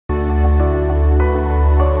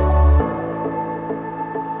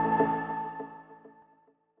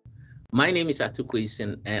My name is Ato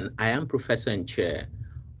Quayson, and I am Professor and Chair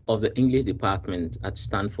of the English Department at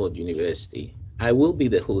Stanford University. I will be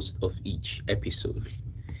the host of each episode.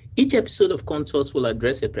 Each episode of Contours will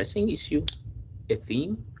address a pressing issue, a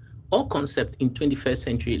theme, or concept in 21st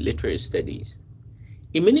century literary studies.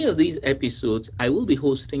 In many of these episodes, I will be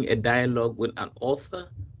hosting a dialogue with an author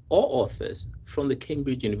or authors from the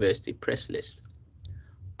Cambridge University Press List.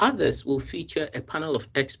 Others will feature a panel of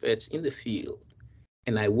experts in the field,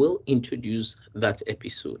 and I will introduce that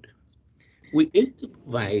episode. We aim to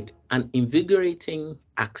provide an invigorating,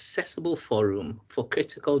 accessible forum for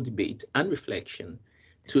critical debate and reflection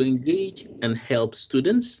to engage and help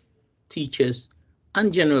students, teachers,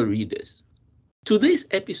 and general readers. Today's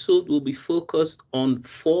episode will be focused on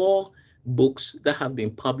 4 books that have been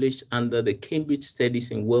published under the Cambridge Studies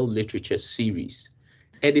in World Literature series,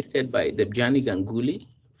 edited by Debjani Ganguly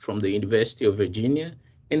from the University of Virginia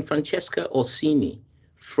and Francesca Orsini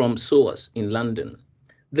from SOAS in London.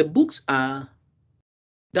 The books are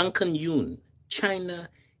Duncan Yoon, China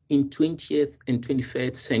in 20th and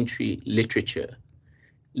 21st Century Literature,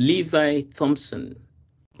 Levi Thompson,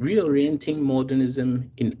 Reorienting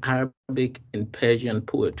Modernism in Arabic and Persian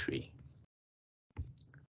Poetry,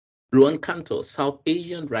 Ruan Cantor, South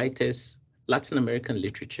Asian Writers, Latin American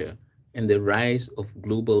Literature, and the Rise of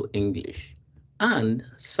Global English, and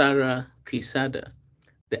Sarah Quesada,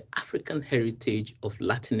 The African Heritage of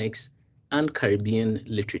Latinx and Caribbean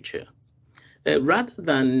Literature. Rather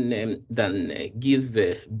than give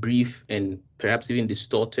brief and perhaps even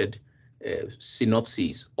distorted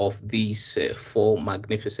synopses of these 4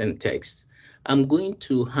 magnificent texts, I'm going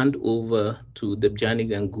to hand over to Debjani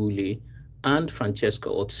Ganguly and Francesca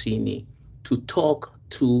Orsini to talk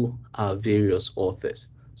to our various authors.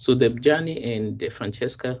 So Debjani and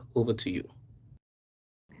Francesca, over to you.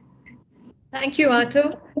 Thank you,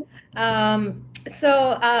 Ato.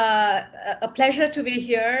 A pleasure to be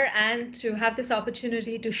here and to have this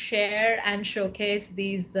opportunity to share and showcase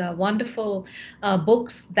these wonderful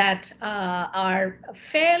books that are a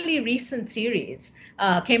fairly recent series,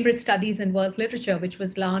 Cambridge Studies in World Literature, which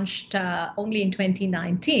was launched only in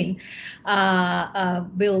 2019,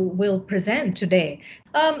 will present today.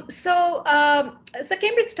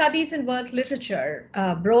 Cambridge Studies in World Literature,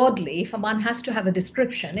 broadly, if one has to have a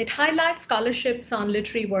description, it highlights scholarships on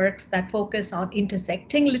literary works that focus on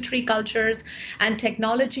intersecting literary cultures and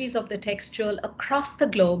technologies of the textual across the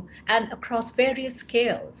globe and across various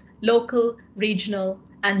scales, local, regional,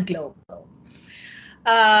 and global.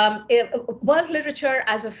 World literature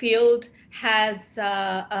as a field has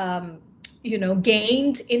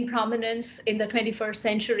gained in prominence in the 21st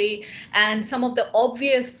century, and some of the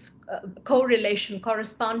obvious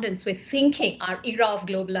correspondence with thinking our era of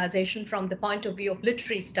globalization from the point of view of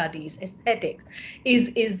literary studies, aesthetics,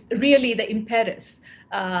 is really the impetus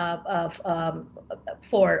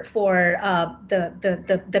for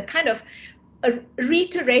the kind of a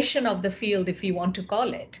reiteration of the field, if you want to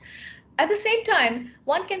call it. At the same time,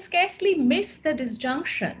 one can scarcely miss the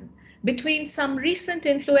disjunction between some recent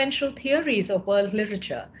influential theories of world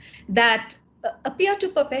literature that appear to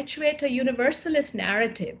perpetuate a universalist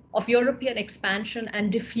narrative of European expansion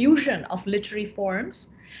and diffusion of literary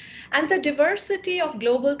forms, and the diversity of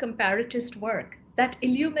global comparatist work that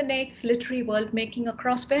illuminates literary world-making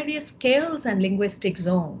across various scales and linguistic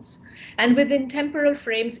zones, and within temporal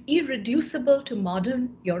frames irreducible to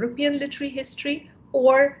modern European literary history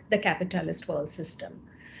or the capitalist world system.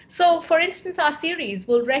 So, for instance, our series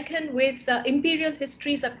will reckon with imperial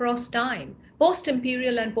histories across time,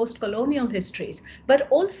 post-imperial and post-colonial histories, but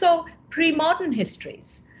also pre-modern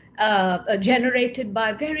histories generated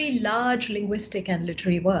by very large linguistic and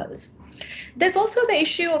literary worlds. There's also the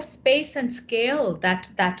issue of space and scale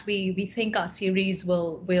that we think our series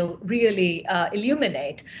will really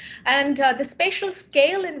illuminate. And the spatial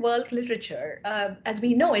scale in world literature, as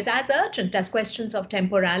we know, is as urgent as questions of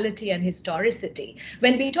temporality and historicity.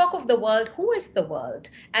 When we talk of the world, who is the world?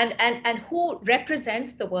 And who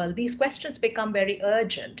represents the world? These questions become very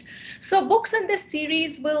urgent. So books in this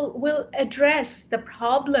series will address the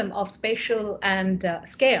problem of spatial and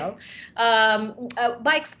scale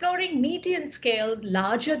by exploring median scales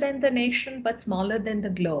larger than the nation but smaller than the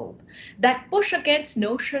globe, that push against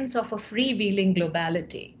notions of a freewheeling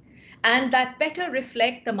globality, and that better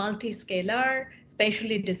reflect the multi-scalar,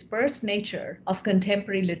 spatially dispersed nature of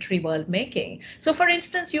contemporary literary world making. So for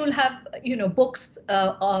instance, you'll have books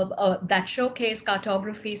that showcase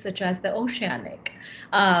cartographies such as the oceanic,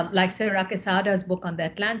 like Sarah Quesada's book on the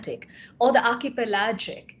Atlantic, or the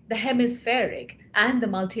archipelagic, the hemispheric, and the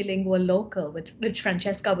multilingual local, which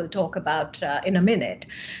Francesca will talk about in a minute.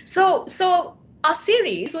 So Our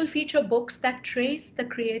series will feature books that trace the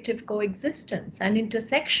creative coexistence and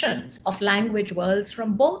intersections of language worlds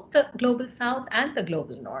from both the global south and the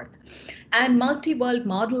global north, and multi-world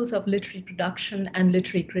models of literary production and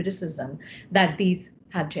literary criticism that these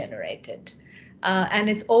have generated. And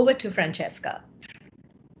it's over to Francesca.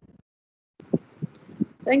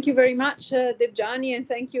 Thank you very much, Debjani, and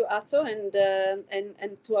thank you, Ato, and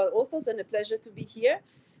to our authors, and a pleasure to be here.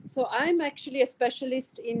 So I'm actually a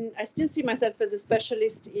specialist in, I still see myself as a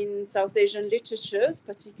specialist in South Asian literatures,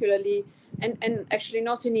 particularly, and actually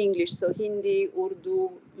not in English, so Hindi, Urdu,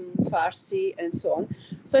 Farsi, and so on.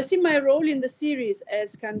 So I see my role in the series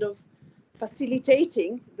as kind of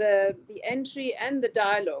facilitating the entry and the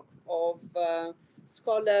dialogue of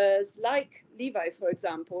scholars like Levi, for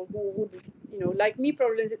example, who would, like me,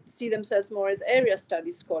 probably see themselves more as area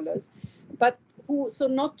studies scholars, but who, so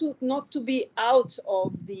not to be out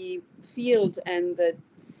of the field and the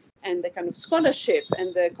kind of scholarship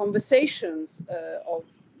and the conversations of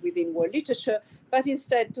within world literature, but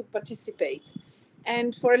instead to participate.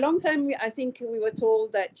 And for a long time, I think we were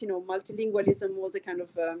told that multilingualism was a kind of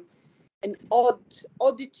an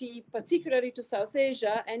oddity, particularly to South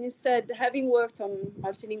Asia, and instead, having worked on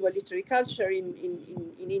multilingual literary culture in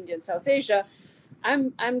India and South Asia,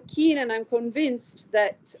 I'm keen and I'm convinced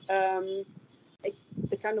that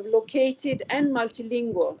the kind of located and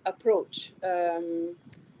multilingual approach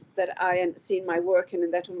that I see in my work and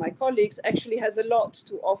in that of my colleagues actually has a lot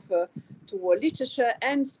to offer to world literature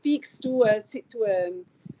and speaks to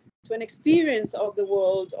an experience of the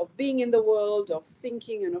world, of being in the world, of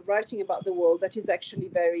thinking and of writing about the world that is actually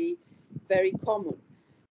very, very common.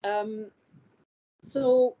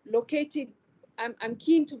 So located, I'm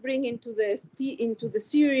keen to bring into the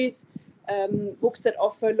series books that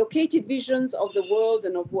offer located visions of the world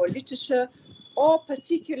and of world literature, or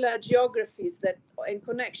particular geographies that and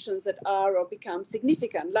connections that are or become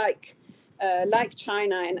significant, like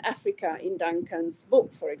China and Africa in Duncan's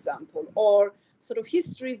book, for example, or sort of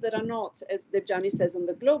histories that are not, as Debjani says, on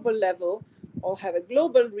the global level or have a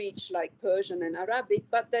global reach like Persian and Arabic,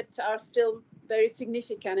 but that are still very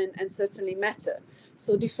significant and certainly matter.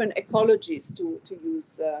 So different ecologies, to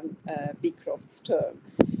use Beecroft's term.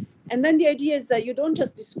 And then the idea is that you don't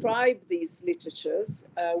just describe these literatures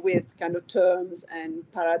with kind of terms and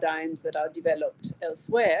paradigms that are developed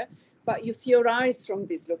elsewhere, but you theorize from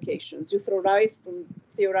these locations. You theorize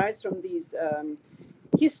from these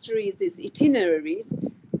histories, these itineraries,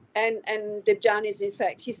 and Debjani's, in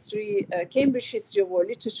fact, history, Cambridge History of World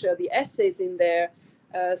Literature, the essays in there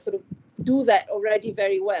sort of do that already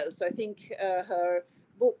very well. So I think her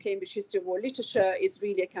book, Cambridge History of World Literature, is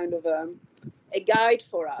really a kind of a guide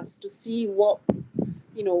for us to see what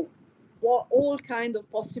all kind of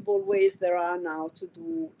possible ways there are now to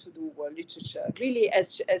do world literature. Really,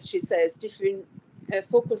 as she says, different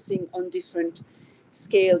focusing on different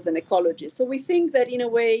scales and ecologies. So we think that in a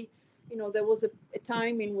way, there was a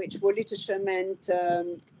time in which world literature meant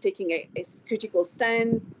taking a critical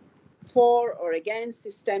stand for or against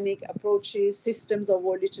systemic approaches, systems of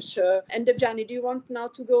world literature. And Debjani, do you want now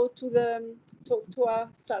to go to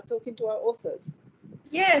start talking to our authors?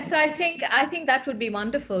 Yes, I think that would be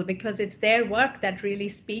wonderful, because it's their work that really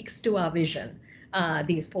speaks to our vision.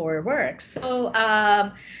 These four works. So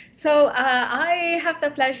I have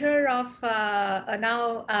the pleasure of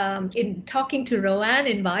now in talking to Roanne,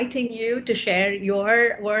 inviting you to share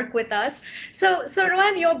your work with us. So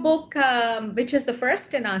Roanne, your book, which is the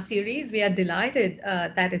first in our series, we are delighted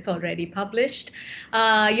that it's already published.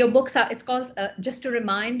 Your books are, it's called, just to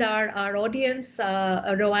remind our audience,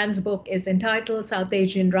 Roanne's book is entitled South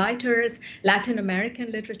Asian Writers, Latin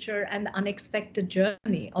American Literature, and the Unexpected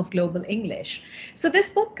Journey of Global English. So this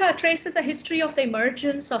book traces a history of the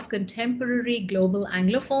emergence of contemporary global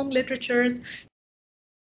Anglophone literatures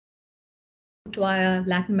via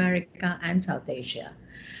Latin America and South Asia.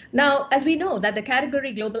 Now, as we know that the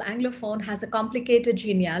category global Anglophone has a complicated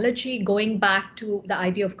genealogy going back to the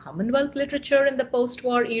idea of Commonwealth literature in the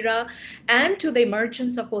post-war era and to the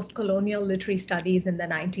emergence of post-colonial literary studies in the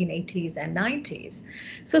 1980s and 90s.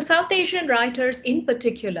 So South Asian writers in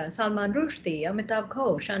particular, Salman Rushdie, Amitav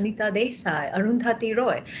Ghosh, Anita Desai, Arundhati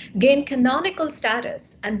Roy, gained canonical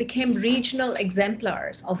status and became regional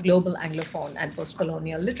exemplars of global Anglophone and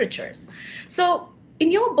post-colonial literatures. So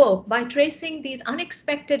in your book, by tracing these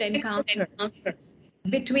unexpected encounters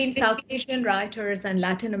between South Asian writers and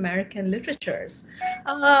Latin American literatures,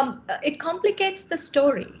 it complicates the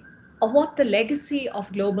story of what the legacy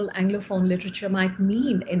of global Anglophone literature might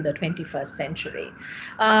mean in the 21st century.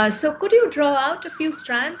 So could you draw out a few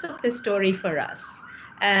strands of this story for us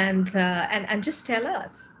and just tell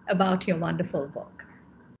us about your wonderful book?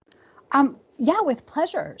 Yeah, with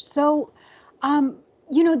pleasure. So,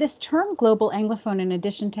 this term global Anglophone, in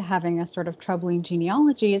addition to having a sort of troubling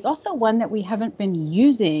genealogy, is also one that we haven't been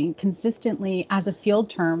using consistently as a field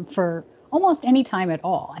term for almost any time at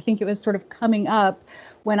all. I think it was sort of coming up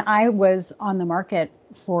when I was on the market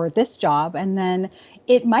for this job, and then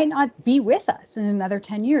it might not be with us in another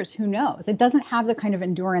 10 years. Who knows? It doesn't have the kind of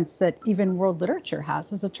endurance that even world literature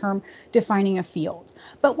has as a term defining a field.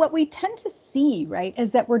 But what we tend to see, right,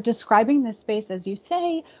 is that we're describing this space, as you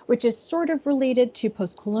say, which is sort of related to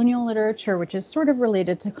post-colonial literature, which is sort of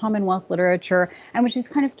related to Commonwealth literature, and which is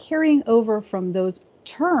kind of carrying over from those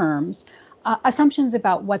terms assumptions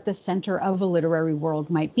about what the center of a literary world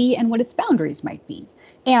might be and what its boundaries might be.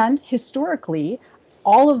 And historically,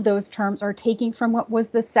 all of those terms are taking from what was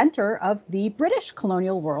the center of the British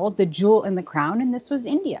colonial world, the jewel in the crown, and this was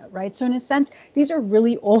India, right? So in a sense, these are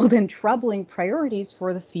really old and troubling priorities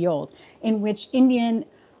for the field, in which Indian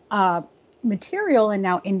material and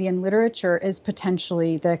now Indian literature is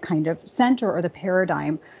potentially the kind of center or the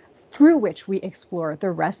paradigm through which we explore the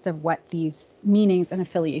rest of what these meanings and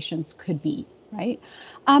affiliations could be, right?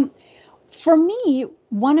 For me,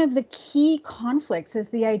 one of the key conflicts is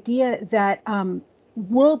the idea that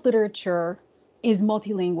world literature is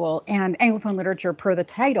multilingual and Anglophone literature, per the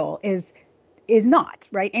title, is not,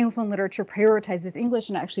 right? Anglophone literature prioritizes English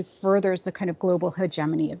and actually furthers the kind of global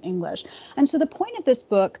hegemony of English. And so the point of this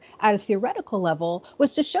book at a theoretical level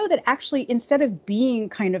was to show that actually, instead of being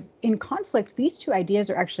kind of in conflict, these two ideas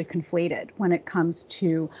are actually conflated when it comes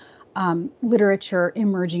to literature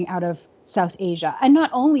emerging out of South Asia. And not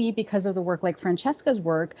only because of the work like Francesca's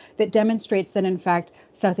work that demonstrates that, in fact,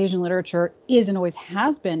 South Asian literature is and always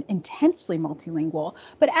has been intensely multilingual,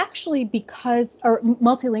 but actually because, or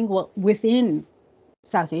multilingual within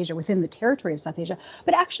South Asia, within the territory of South Asia,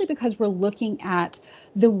 but actually because we're looking at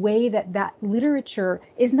the way that that literature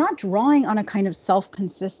is not drawing on a kind of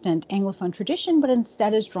self-consistent Anglophone tradition, but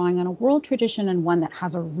instead is drawing on a world tradition, and one that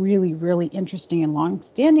has a really, really interesting and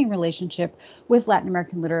long-standing relationship with Latin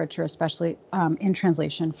American literature, especially in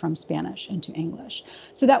translation from Spanish into English.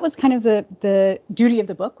 So that was kind of the duty of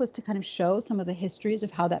the book, was to kind of show some of the histories of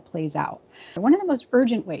how that plays out. One of the most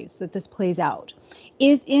urgent ways that this plays out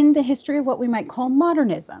is in the history of what we might call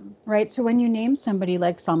modernism, right? So when you name somebody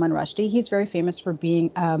like Salman Rushdie, he's very famous for being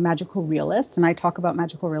a magical realist, and I talk about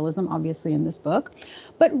magical realism obviously in this book,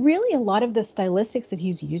 but really a lot of the stylistics that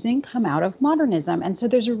he's using come out of modernism. And so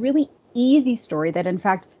there's a really easy story that, in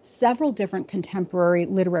fact, several different contemporary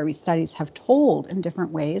literary studies have told in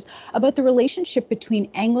different ways about the relationship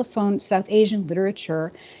between Anglophone South Asian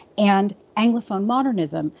literature and Anglophone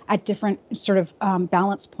modernism at different sort of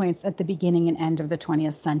balance points at the beginning and end of the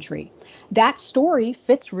 20th century. That story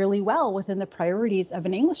fits really well within the priorities of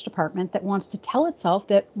an English department that wants to tell itself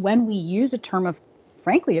that when we use a term of,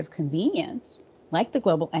 frankly, of convenience, like the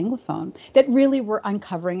global Anglophone, that really we're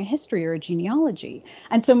uncovering a history or a genealogy.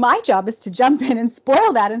 And so my job is to jump in and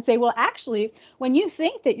spoil that and say, well, actually, when you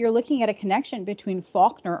think that you're looking at a connection between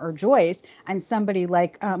Faulkner or Joyce and somebody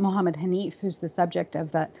like Mohammed Hanif, who's the subject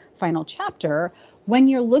of that final chapter, when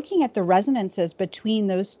you're looking at the resonances between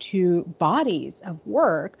those two bodies of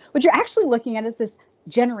work, what you're actually looking at is this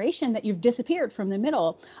generation that you've disappeared from the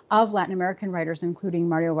middle of Latin American writers, including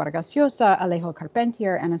Mario Vargas Llosa, Alejo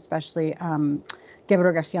Carpentier, and especially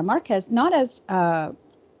Gabriel Garcia Marquez, not as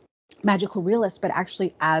magical realists, but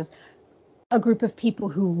actually as a group of people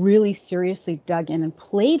who really seriously dug in and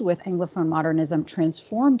played with Anglophone modernism,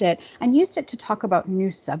 transformed it, and used it to talk about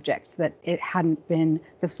new subjects that it hadn't been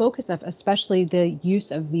the focus of, especially the use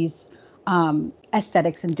of these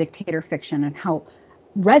aesthetics in dictator fiction, and how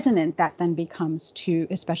resonant that then becomes to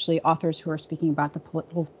especially authors who are speaking about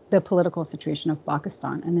the political situation of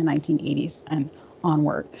Pakistan in the 1980s and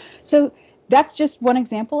onward. So that's just one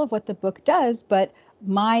example of what the book does, but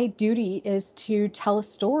my duty is to tell a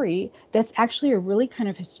story that's actually a really kind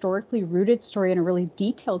of historically rooted story and a really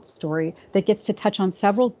detailed story that gets to touch on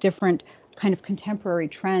several different kind of contemporary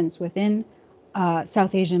trends within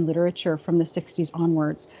South Asian literature from the 60s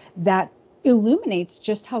onwards that illuminates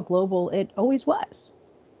just how global it always was.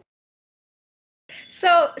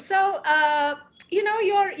 So you know,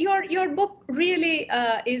 your book really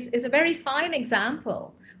is a very fine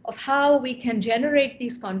example of how we can generate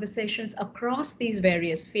these conversations across these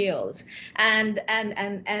various fields, and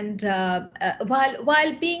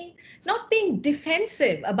while being not being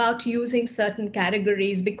defensive about using certain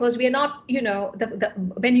categories, because we are not,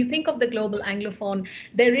 when you think of the global Anglophone,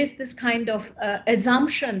 there is this kind of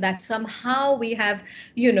assumption that somehow we have,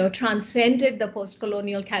 transcended the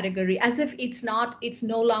post-colonial category, as if it's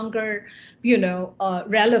no longer,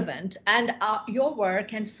 relevant. And your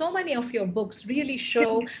work and so many of your books really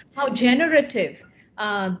show how generative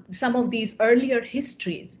some of these earlier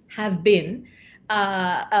histories have been,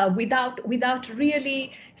 without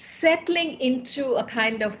really settling into a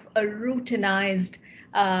kind of a routinized,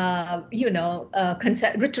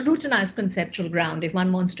 routinized conceptual ground, if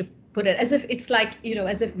one wants to put it, as if it's like,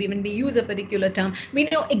 as if when we use a particular term, we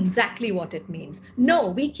know exactly what it means. No,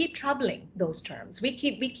 we keep troubling those terms. We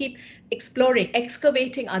keep exploring,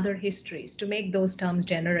 excavating other histories to make those terms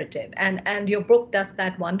generative. And your book does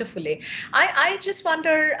that wonderfully. I just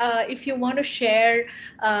wonder if you want to share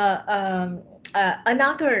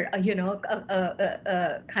another,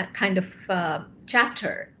 kind of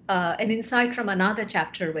chapter, an insight from another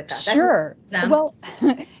chapter with us. Sure. Well,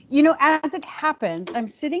 as it happens, I'm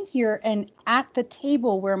sitting here, and at the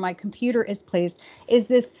table where my computer is placed is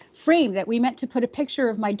this frame that we meant to put a picture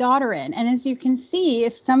of my daughter in. And as you can see,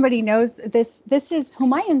 if somebody knows this is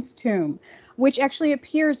Humayun's tomb, which actually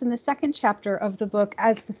appears in the second chapter of the book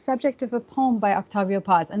as the subject of a poem by Octavio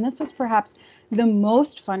Paz. And this was perhaps the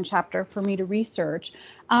most fun chapter for me to research.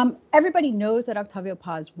 Everybody knows that Octavio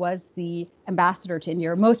Paz was the ambassador to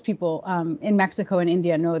India, or most people in Mexico and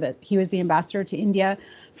India know that he was the ambassador to India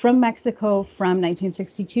from Mexico from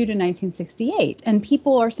 1962 to 1968. And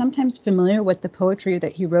people are sometimes familiar with the poetry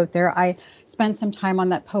that he wrote there. I spent some time on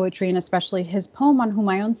that poetry, and especially his poem on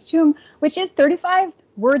Humayun's tomb, which is 35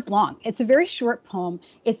 words long. It's a very short poem.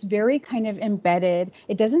 It's very kind of embedded.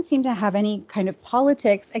 It doesn't seem to have any kind of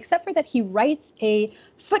politics, except for that he writes a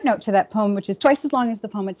footnote to that poem, which is twice as long as the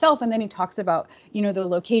poem itself. And then he talks about, the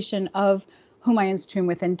location of Humayun's tomb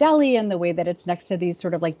within Delhi and the way that it's next to these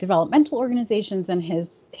sort of like developmental organizations, and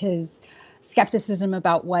his skepticism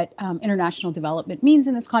about what international development means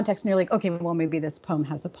in this context. And you're like, okay, well, maybe this poem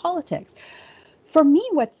has a politics. For me,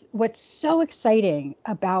 what's so exciting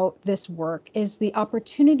about this work is the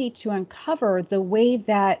opportunity to uncover the way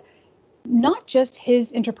that not just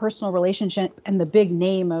his interpersonal relationship and the big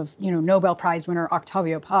name of, Nobel Prize winner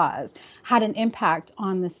Octavio Paz had an impact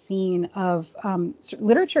on the scene of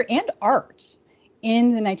literature and art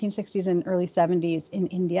in the 1960s and early 70s in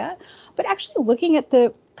India, but actually looking at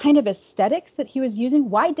the kind of aesthetics that he was using.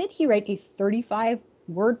 Why did he write a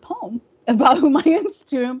 35-word poem about Humayun's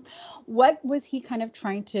tomb? What was he kind of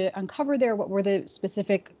trying to uncover there? What were the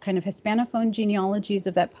specific kind of Hispanophone genealogies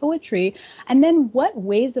of that poetry? And then what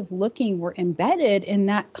ways of looking were embedded in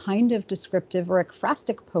that kind of descriptive or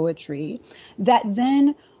ekphrastic poetry that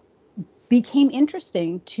then became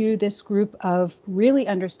interesting to this group of really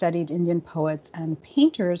understudied Indian poets and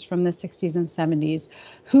painters from the 60s and 70s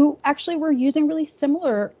who actually were using really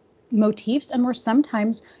similar motifs and were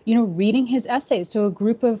sometimes, reading his essays. So a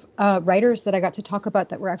group of writers that I got to talk about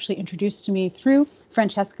that were actually introduced to me through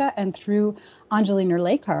Francesca and through Anjali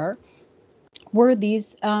Nirlekar were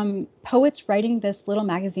these poets writing this little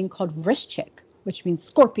magazine called Vrishchik, which means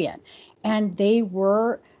scorpion. And they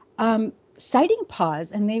were citing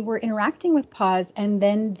Paz, and they were interacting with Paz, and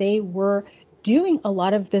then they were doing a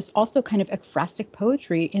lot of this also kind of ekphrastic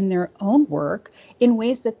poetry in their own work in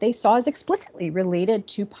ways that they saw as explicitly related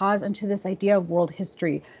to Paz and to this idea of world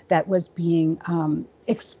history that was being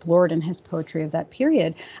explored in his poetry of that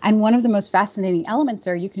period. And one of the most fascinating elements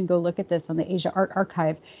there, you can go look at this on the Asia Art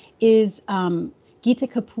Archive, is Geeta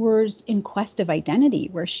Kapoor's In Quest of Identity,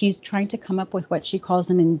 where she's trying to come up with what she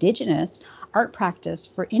calls an indigenous art practice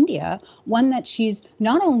for India, one that she's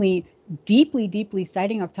not only deeply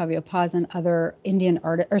citing Octavio Paz and other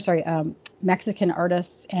Mexican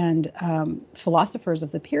artists and philosophers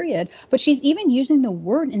of the period, but she's even using the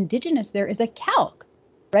word indigenous there as a calque,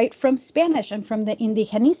 right, from Spanish and from the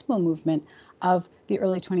indigenismo movement of the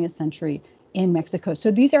early 20th century in Mexico.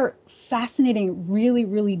 So these are fascinating, really,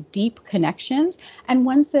 really deep connections, and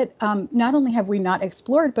ones that not only have we not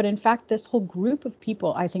explored, but in fact, this whole group of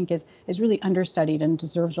people, I think, is really understudied and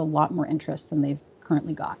deserves a lot more interest than they've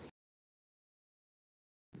currently got.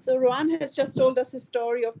 So Rohan has just told us a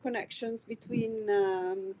story of connections between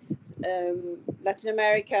Latin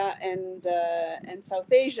America and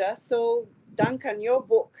South Asia. So Duncan, your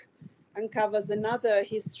book uncovers another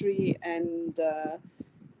history and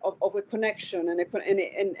of a connection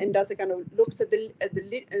and does a kind of looks at the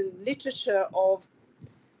literature of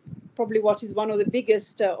probably what is one of the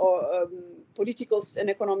biggest political and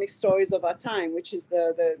economic stories of our time, which is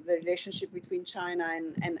the relationship between China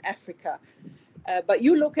and Africa. But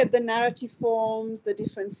you look at the narrative forms, the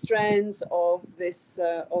different strands of this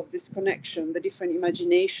connection, the different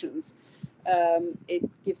imaginations it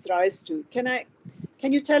gives rise to.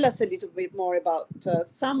 Can you tell us a little bit more about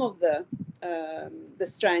some of the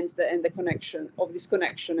strands and the connection of this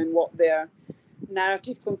connection and what their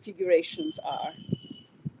narrative configurations are?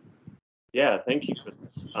 Yeah, thank you for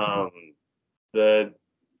this.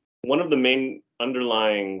 One of the main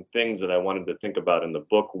underlying things that I wanted to think about in the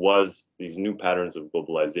book was these new patterns of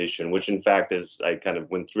globalization, which in fact, as I kind of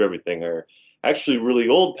went through everything, are actually really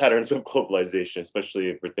old patterns of globalization, especially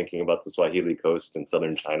if we're thinking about the Swahili coast and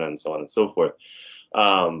southern China and so on and so forth.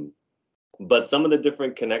 But some of the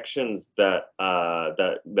different connections that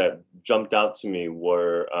jumped out to me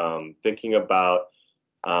were thinking about,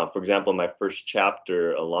 for example, my first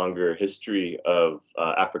chapter, a longer history of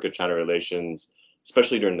Africa-China relations,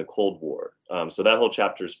 especially during the Cold War. So that whole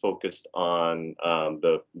chapter is focused on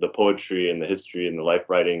the poetry and the history and the life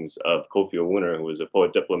writings of Kofi Owuner, who was a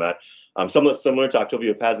poet diplomat, somewhat similar to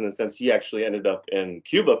Octavio Paz in the sense he actually ended up in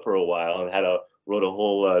Cuba for a while and wrote a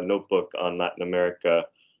whole notebook on Latin America.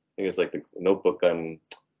 I think it's like the notebook on,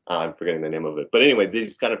 I'm forgetting the name of it. But anyway,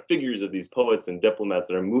 these kind of figures of these poets and diplomats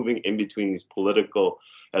that are moving in between these political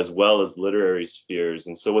as well as literary spheres.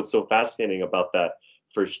 And so what's so fascinating about that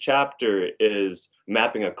first chapter is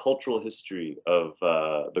mapping a cultural history of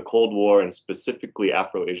the Cold War and specifically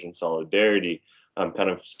Afro-Asian solidarity, kind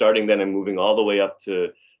of starting then and moving all the way up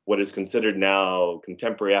to what is considered now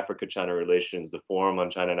contemporary Africa-China relations, the Forum on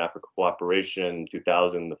China and Africa Cooperation,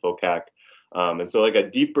 2000, the FOCAC. And so like a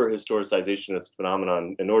deeper historicization of this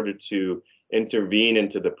phenomenon in order to intervene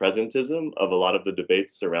into the presentism of a lot of the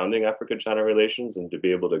debates surrounding Africa-China relations and to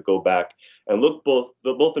be able to go back and look both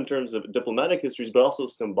in terms of diplomatic histories, but also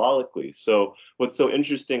symbolically. So what's so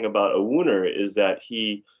interesting about Owuner is that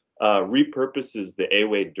he repurposes the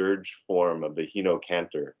Ewe dirge form of the Hino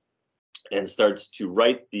cantor and starts to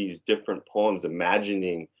write these different poems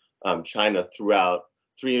imagining China throughout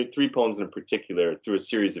three poems in particular through a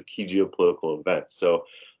series of key geopolitical events. So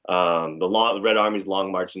the Red Army's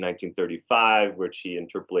Long March in 1935, which he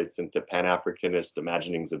interpolates into Pan-Africanist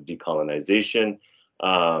imaginings of decolonization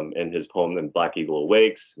in his poem "Then Black Eagle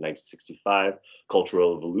Awakes," 1965.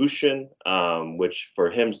 Cultural Evolution, which for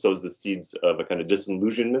him sows the seeds of a kind of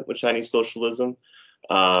disillusionment with Chinese socialism,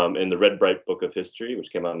 in the Red Bright Book of History,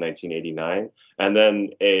 which came out in 1989, and then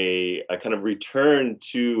a kind of return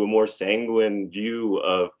to a more sanguine view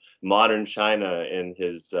of modern China in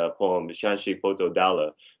his poem Xianxi Poto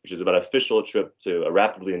Dala, which is about a field trip to a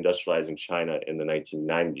rapidly industrializing China in the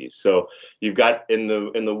 1990s. So you've got in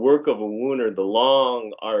the work of Owuner the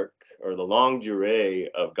long arc or the longue durée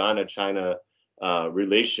of Ghana-China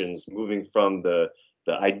relations, moving from the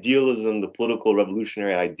idealism, the political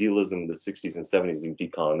revolutionary idealism of the 60s and 70s in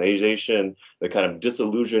decolonization, the kind of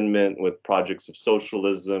disillusionment with projects of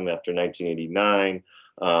socialism after 1989,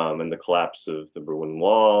 and the collapse of the Berlin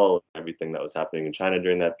Wall, everything that was happening in China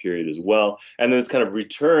during that period as well. And then this kind of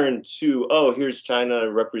return to, oh, here's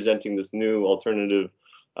China representing this new alternative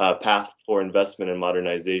path for investment and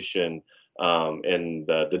modernization, and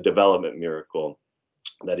the development miracle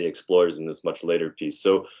that he explores in this much later piece.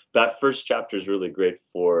 So that first chapter is really great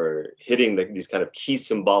for hitting these kind of key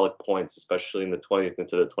symbolic points, especially in the 20th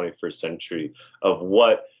into the 21st century, of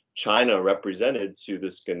what China represented to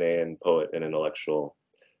this Ghanaian poet and intellectual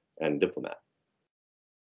and diplomat.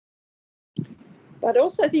 But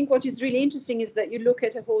also I think what is really interesting is that you look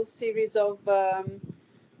at a whole series of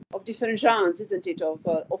different genres, isn't it, of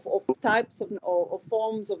types of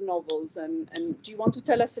forms of novels, and do you want to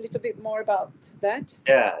tell us a little bit more about that?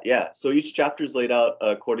 Yeah. So each chapter is laid out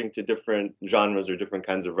according to different genres or different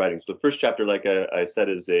kinds of writing. So the first chapter, like I said,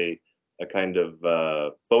 is a kind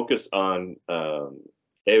of focus on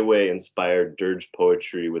Ewe-inspired dirge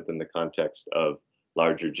poetry within the context of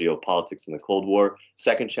larger geopolitics in the Cold War.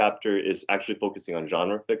 Second chapter is actually focusing on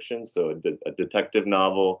genre fiction, so a detective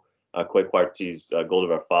novel, Kwe Kwarti's Gold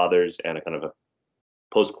of Our Fathers, and a kind of a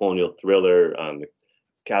post-colonial thriller, The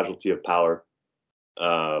Casualty of Power,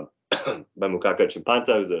 by Mukaka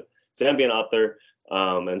Chimpanta, who's a Zambian author.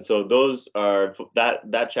 And so those are,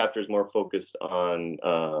 that chapter is more focused on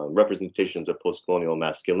representations of post-colonial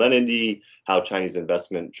masculinity, how Chinese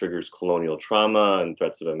investment triggers colonial trauma and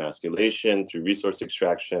threats of emasculation through resource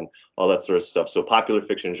extraction, all that sort of stuff. So popular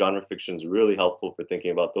fiction, genre fiction is really helpful for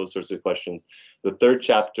thinking about those sorts of questions. The third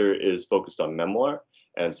chapter is focused on memoir.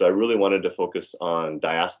 And so I really wanted to focus on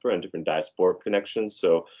diaspora and different diasporic connections.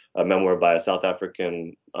 So a memoir by a South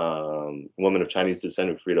African woman of Chinese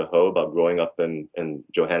descent, Frida Ho, about growing up in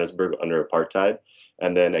Johannesburg under apartheid.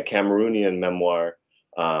 And then a Cameroonian memoir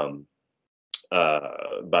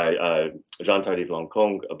Jean Tardif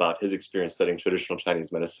Langkong about his experience studying traditional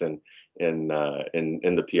Chinese medicine in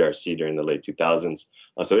the PRC during the late 2000s.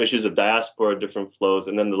 So issues of diaspora, different flows,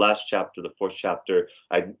 and then the last chapter, the fourth chapter,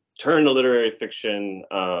 I turn to literary fiction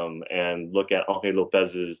and look at Henri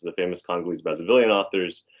Lopez's, the famous Congolese Brazilian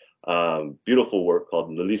author's beautiful work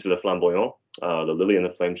called Le Lys et le Flamboyant, The Lily and the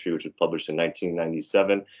Flame Tree, which was published in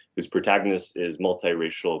 1997, whose protagonist is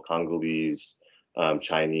multiracial Congolese,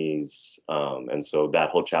 Chinese, and so that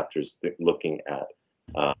whole chapter is looking at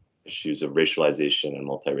issues of racialization and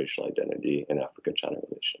multiracial identity in Africa-China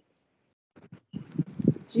relations.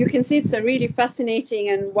 So you can see it's a really fascinating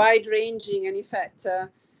and wide-ranging, and in fact,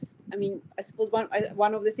 I mean, I suppose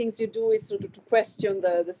one of the things you do is sort of to question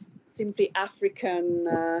the simply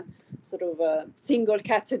African sort of single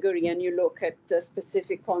category, and you look at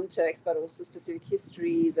specific contexts, but also specific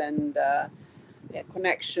histories and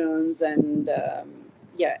connections, and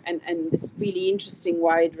and this really interesting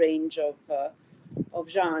wide range of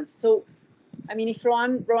genres. So, I mean, if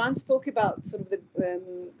Rohan spoke about sort of the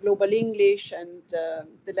global English and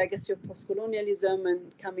the legacy of post-colonialism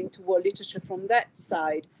and coming to world literature from that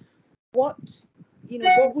side, what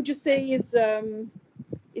would you say is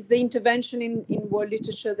the intervention in world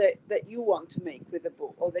literature that you want to make with the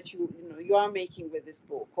book, or that you are making with this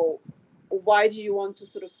book, or why do you want to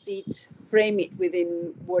sort of frame it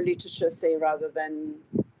within world literature, say, rather than,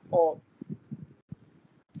 or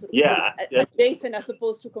sort of adjacent, as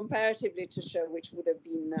opposed to comparative literature, which would have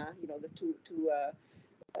been, the two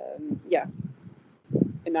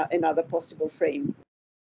another possible frame.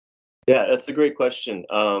 Yeah, that's a great question.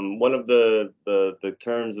 One of the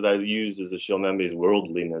terms that I use is Ashilmembe's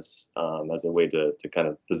worldliness as a way to kind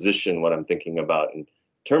of position what I'm thinking about in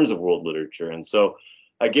terms of world literature. And so,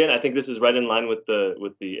 again, I think this is right in line with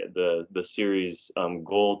the series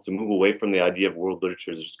goal to move away from the idea of world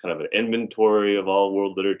literature as just kind of an inventory of all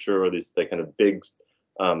world literature, or these kind of big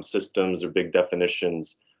systems or big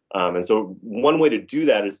definitions. And so one way to do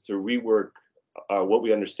that is to rework what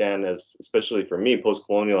we understand as, especially for me,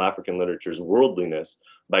 post-colonial African literature's worldliness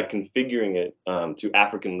by configuring it to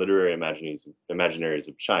African literary imaginaries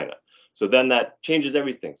of China. So then that changes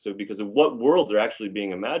everything. So because of what worlds are actually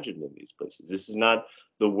being imagined in these places. This is not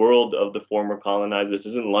the world of the former colonized. This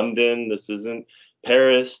isn't London. This isn't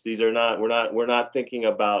Paris. These are not, we're not thinking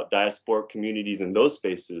about diasporic communities in those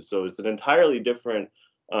spaces. So it's an entirely different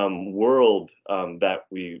world that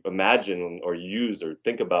we imagine or use or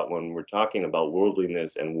think about when we're talking about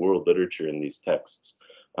worldliness and world literature in these texts,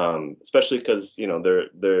 especially because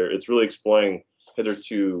it's really exploring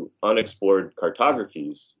hitherto unexplored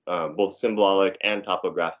cartographies, both symbolic and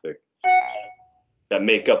topographic, that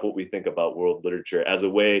make up what we think about world literature as a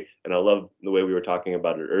way. And I love the way we were talking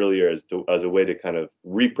about it earlier as a way to kind of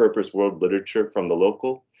repurpose world literature from the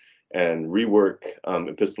local and rework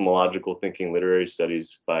epistemological thinking literary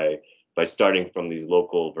studies by starting from these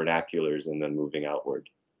local vernaculars and then moving outward.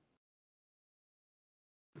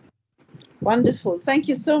 Wonderful. Thank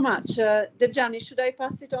you so much. Debjani, should I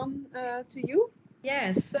pass it on to you?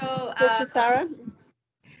 Yes. So, to Sarah.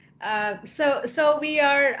 So we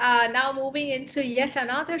are now moving into yet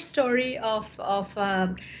another story of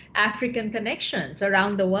African connections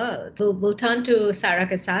around the world. We'll turn to Sarah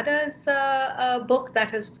Quesada's book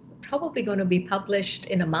that is probably going to be published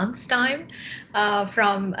in a month's time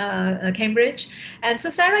from Cambridge. And so,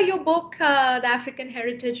 Sarah, your book, The African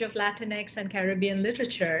Heritage of Latinx and Caribbean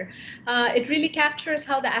Literature, it really captures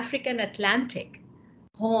how the African Atlantic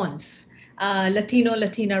haunts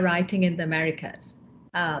Latina writing in the Americas.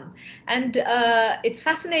 And it's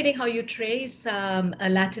fascinating how you trace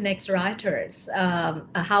Latinx writers,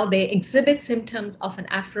 how they exhibit symptoms of an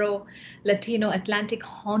Afro-Latino Atlantic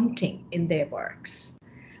haunting in their works.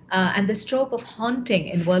 And the trope of haunting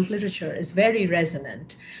in world literature is very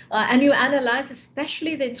resonant. And you analyze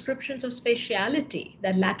especially the inscriptions of spatiality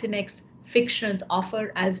that Latinx fictions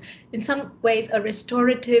offer as, in some ways, a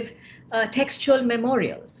restorative textual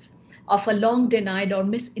memorials of a long denied or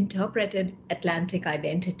misinterpreted Atlantic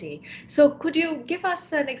identity. So could you give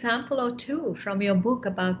us an example or two from your book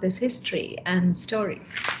about this history and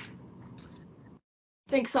stories?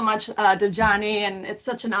 Thanks so much, Debjani, and it's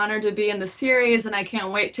such an honor to be in the series, and I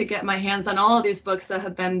can't wait to get my hands on all of these books that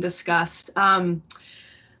have been discussed.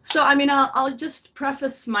 So, I mean, I'll just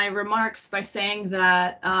preface my remarks by saying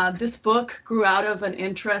that this book grew out of an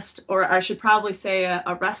interest, or I should probably say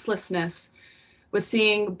a restlessness with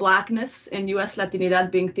seeing Blackness in US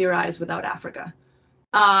Latinidad being theorized without Africa.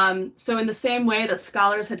 So in the same way that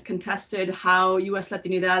scholars had contested how US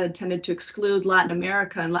Latinidad had tended to exclude Latin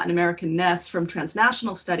America and Latin American-ness from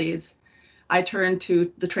transnational studies, I turned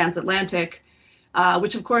to the transatlantic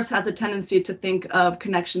which of course has a tendency to think of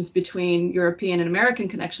connections between European and American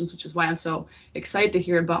connections, which is why I'm so excited to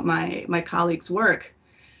hear about my colleagues' work.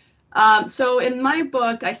 So in my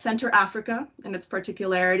book, I center Africa and its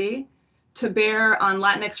particularity to bear on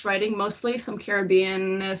Latinx writing, mostly some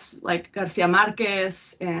Caribbeanists like Garcia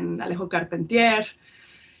Marquez and Alejo Carpentier.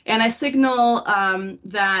 And I signal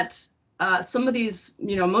that some of these,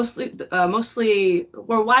 mostly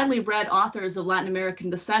were widely read authors of Latin American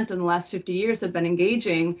descent in the last 50 years have been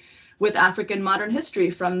engaging with African modern history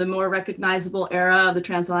from the more recognizable era of the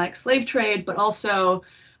transatlantic slave trade, but also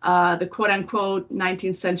the quote-unquote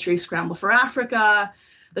 19th century scramble for Africa,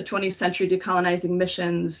 the 20th century decolonizing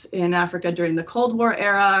missions in Africa during the Cold War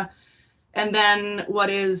era. And then what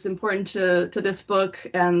is important to this book,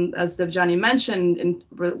 and as Debjani mentioned,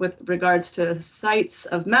 with regards to sites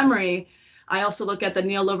of memory, I also look at the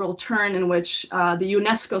neoliberal turn in which the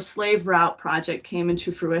UNESCO slave route project came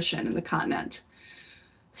into fruition in the continent.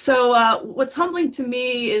 So what's humbling to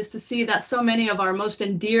me is to see that so many of our most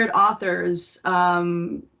endeared authors are,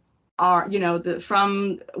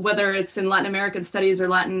 from whether it's in Latin American studies or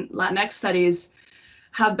Latinx studies,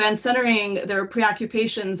 have been centering their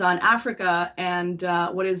preoccupations on Africa. And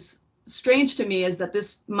what is strange to me is that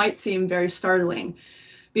this might seem very startling,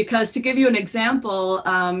 because to give you an example,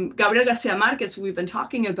 Gabriel Garcia Marquez, who we've been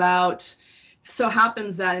talking about, so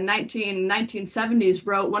happens that in 1970s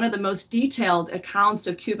wrote one of the most detailed accounts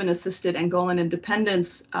of Cuban-assisted Angolan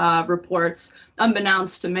independence reports,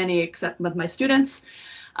 unbeknownst to many except with my students.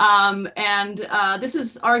 This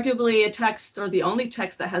is arguably a text, or the only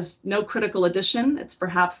text, that has no critical addition. It's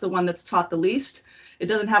perhaps the one that's taught the least. It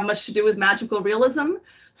doesn't have much to do with magical realism,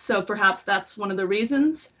 so perhaps that's one of the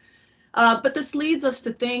reasons. But this leads us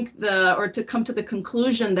to think to come to the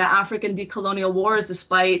conclusion that African decolonial wars,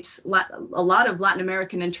 despite a lot of Latin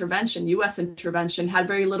American intervention, US intervention, had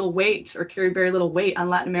very little weight or carried very little weight on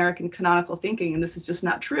Latin American canonical thinking, and this is just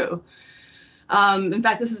not true. In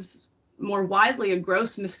fact, this is more widely a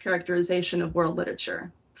gross mischaracterization of world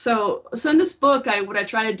literature. So in this book, what I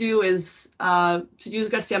try to do is to use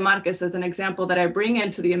Garcia Marquez as an example that I bring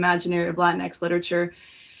into the imaginary of Latinx literature,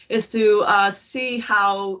 is to see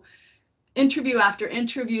how interview after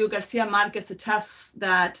interview, Garcia Marquez attests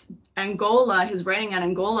that Angola, his writing on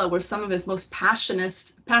Angola, was some of his most passion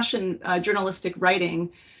journalistic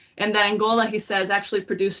writing, and that Angola, he says, actually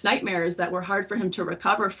produced nightmares that were hard for him to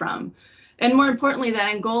recover from. And more importantly,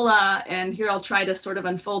 that Angola, and here I'll try to sort of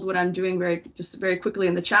unfold what I'm doing very quickly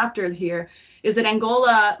in the chapter here, is that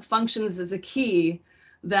Angola functions as a key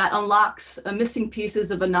that unlocks missing pieces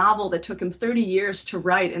of a novel that took him 30 years to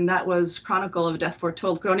write, and that was Chronicle of Death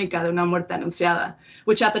Foretold, Crónica de una Muerte Anunciada,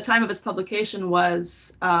 which at the time of its publication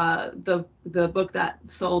was the book that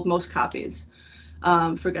sold most copies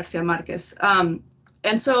for Garcia Marquez.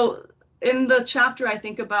 And so in the chapter, I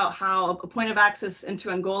think about how a point of access into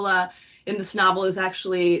Angola in this novel is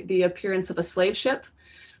actually the appearance of a slave ship,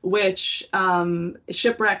 which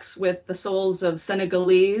shipwrecks with the souls of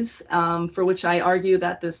Senegalese, for which I argue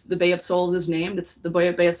that the Bay of Souls is named. It's the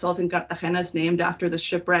Bay of Souls in Cartagena is named after the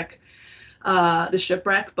shipwreck,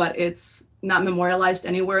 but it's not memorialized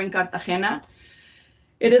anywhere in Cartagena.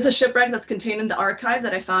 It is a shipwreck that's contained in the archive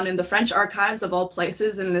that I found in the French archives of all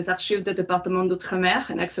places, in les archives du département d'Outre-mer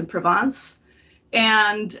in Aix-en-Provence.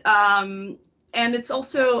 And it's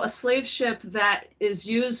also a slave ship that is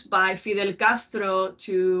used by Fidel Castro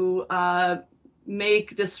to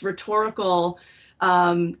make this rhetorical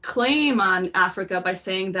claim on Africa by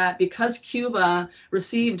saying that because Cuba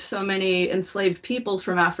received so many enslaved peoples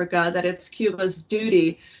from Africa, that it's Cuba's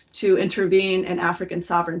duty to intervene in African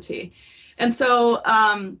sovereignty. And so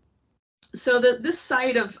this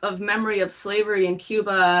site of memory of slavery in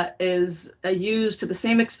Cuba is used to the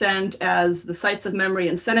same extent as the sites of memory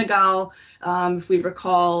in Senegal. If we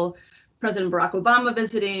recall President Barack Obama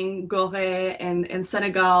visiting Gorée in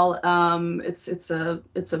Senegal, it's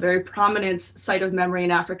a very prominent site of memory in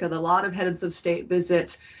Africa that a lot of heads of state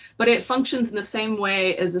visit. But it functions in the same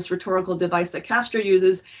way as this rhetorical device that Castro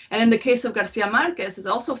uses. And in the case of Garcia Marquez, it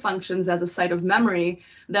also functions as a site of memory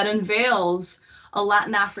that unveils a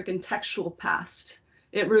Latin African textual past.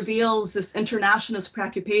 It reveals this internationalist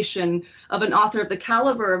preoccupation of an author of the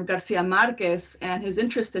caliber of Garcia Marquez and his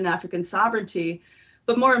interest in African sovereignty.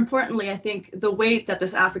 But more importantly, I think the weight that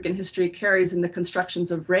this African history carries in the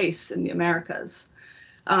constructions of race in the Americas.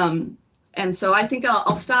 And so I think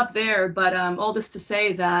I'll stop there, but all this to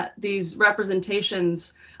say that these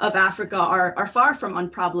representations of Africa are far from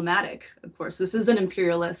unproblematic. Of course, this is an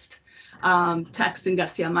imperialist text in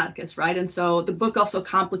Garcia Marquez, right? And so the book also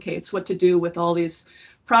complicates what to do with all these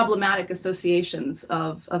problematic associations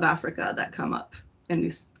of Africa that come up in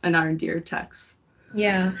our endeared texts.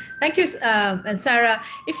 Yeah, thank you, Sarah.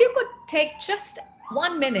 If you could take just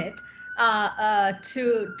 1 minute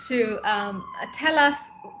to tell us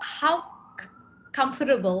how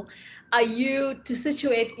comfortable are you to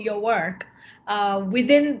situate your work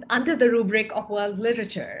within under the rubric of world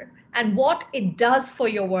literature, and what it does for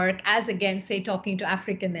your work as against, say, talking to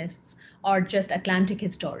Africanists or just Atlantic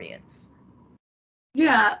historians.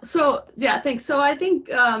 Yeah, thanks. So I think,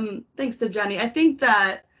 thanks, Debjani. I think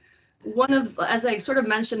that one of, as I sort of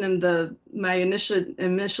mentioned in my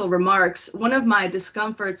initial remarks, one of my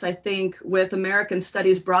discomforts, I think, with American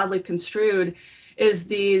studies broadly construed is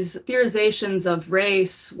these theorizations of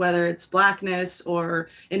race, whether it's Blackness or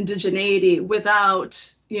indigeneity,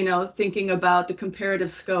 without, thinking about the comparative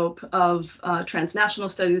scope of transnational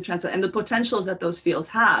studies and the potentials that those fields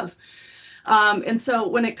have. And so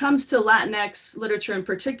when it comes to Latinx literature in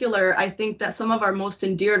particular, I think that some of our most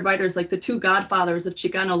endeared writers, like the two godfathers of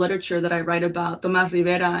Chicano literature that I write about, Tomás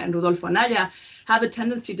Rivera and Rodolfo Anaya, have a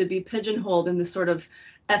tendency to be pigeonholed in this sort of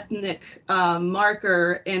ethnic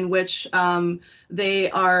marker in which they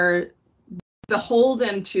are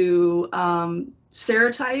beholden to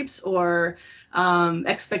stereotypes or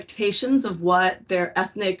expectations of what their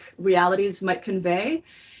ethnic realities might convey.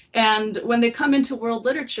 And when they come into world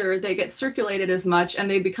literature, they get circulated as much and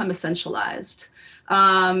they become essentialized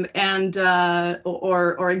or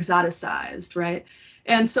exoticized, right?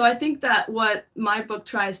 And so I think that what my book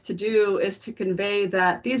tries to do is to convey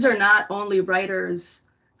that these are not only writers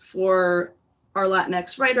for our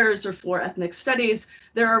Latinx writers or for ethnic studies,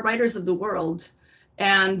 there are writers of the world,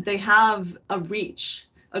 and they have a reach,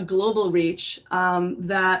 a global reach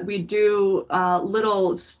that we do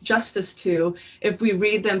little justice to if we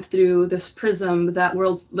read them through this prism that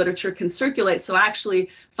world literature can circulate. So I actually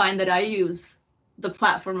find that I use the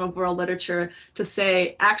platform of world literature to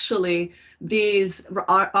say, actually, these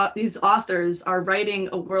authors are writing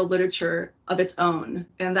a world literature of its own,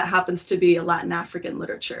 and that happens to be a Latin African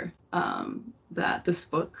literature that this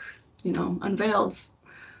book, unveils.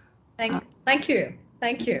 Thank you.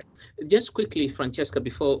 Just quickly, Francesca,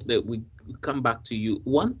 before we come back to you,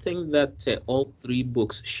 one thing that all three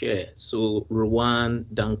books share, so Rowan,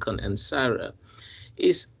 Duncan, and Sarah,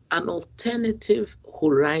 is an alternative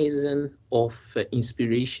horizon of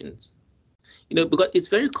inspirations. Because it's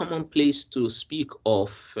very commonplace to speak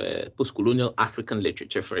of post-colonial African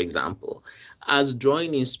literature, for example, as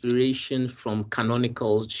drawing inspiration from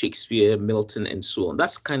canonical Shakespeare, Milton, and so on.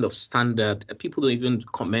 That's kind of standard. People don't even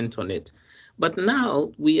comment on it. But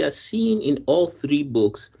now we are seeing in all three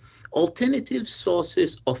books alternative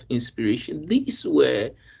sources of inspiration. These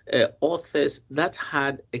were authors that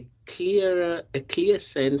had a clear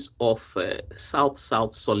sense of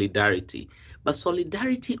South-South solidarity, but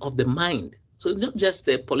solidarity of the mind. So not just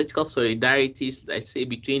the political solidarities, let's say,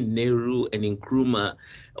 between Nehru and Nkrumah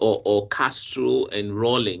or Castro and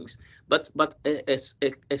Rawlings, but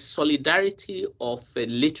a solidarity of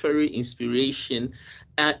literary inspiration,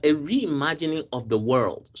 a reimagining of the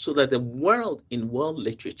world, so that the world in world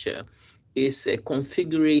literature is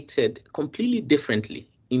configured completely differently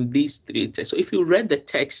in these three texts. So if you read the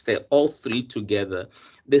text, all three together,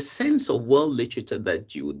 the sense of world literature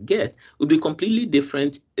that you would get would be completely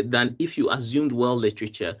different than if you assumed world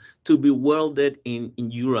literature to be worlded in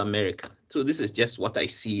Euro-America. So this is just what I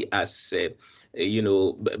see as,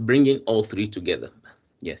 bringing all three together.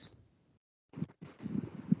 Yes.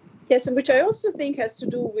 Yes, and which I also think has to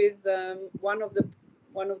do with one of the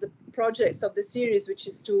projects of the series, which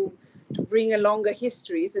is to bring a longer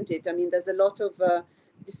history, isn't it? I mean, there's a lot of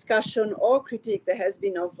discussion or critique there has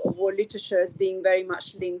been of world literature as being very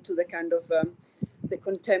much linked to the kind of the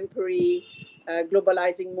contemporary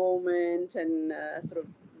globalizing moment and sort of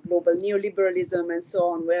global neoliberalism and so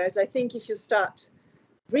on. Whereas I think if you start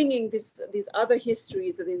bringing these other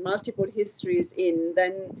histories, these multiple histories in,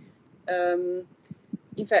 then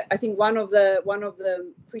in fact, I think one of the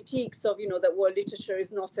critiques of that world literature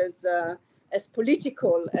is not as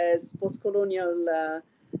political as post-colonial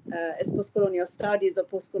studies or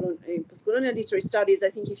post-colonial literary studies. I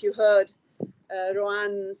think if you heard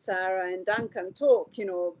Rowan, Sarah, and Duncan talk,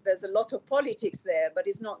 there's a lot of politics there, but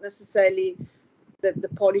it's not necessarily the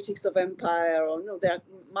politics of empire, or no, there are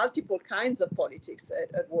multiple kinds of politics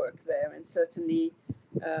at work there, and certainly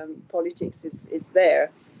politics is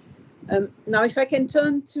there. Now, if I can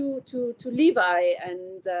turn to Levi,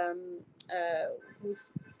 and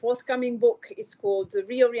whose forthcoming book is called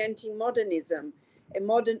Reorienting Modernism,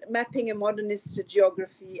 mapping a modernist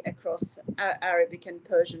geography across Arabic and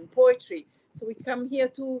Persian poetry. So we come here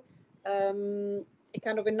to a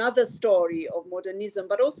kind of another story of modernism,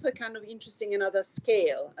 but also a kind of interesting another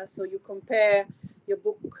scale. So you compare your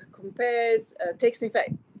book compares, takes in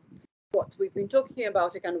fact what we've been talking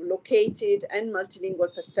about, a kind of located and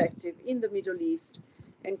multilingual perspective in the Middle East,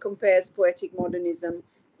 and compares poetic modernism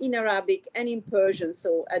in Arabic and in Persian,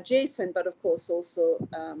 so adjacent, but of course also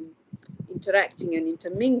interacting and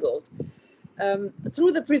intermingled,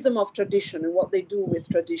 through the prism of tradition and what they do with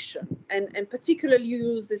tradition. And particularly you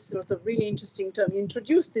use this sort of really interesting term, you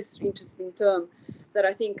introduce this interesting term that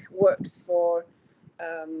I think works for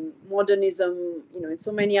modernism, you know, in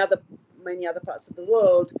so many other parts of the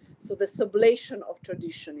world. So the sublation of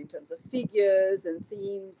tradition in terms of figures and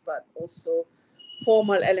themes, but also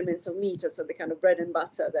formal elements of meter, so the kind of bread and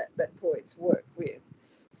butter that poets work with.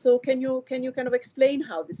 So can you kind of explain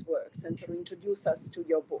how this works and sort of introduce us to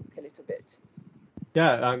your book a little bit?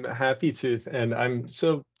 Yeah, I'm happy to, and I'm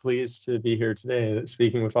so pleased to be here today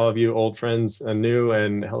speaking with all of you, old friends and new,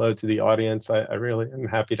 and hello to the audience. I really am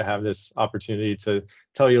happy to have this opportunity to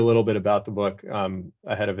tell you a little bit about the book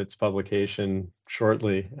ahead of its publication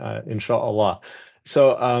shortly, inshallah.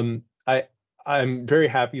 So I'm very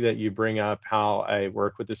happy that you bring up how I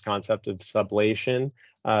work with this concept of sublation.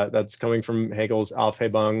 That's coming from Hegel's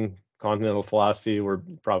Aufhebung, continental philosophy. We're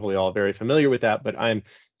probably all very familiar with that, but I'm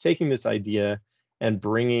taking this idea and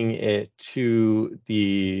bringing it to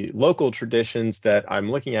the local traditions that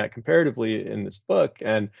I'm looking at comparatively in this book.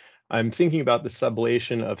 And I'm thinking about the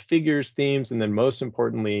sublation of figures, themes, and then most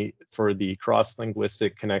importantly, for the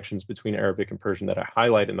cross-linguistic connections between Arabic and Persian that I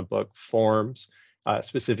highlight in the book, forms,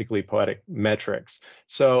 specifically poetic metrics.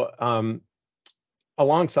 So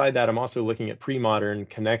alongside that, I'm also looking at pre-modern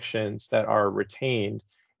connections that are retained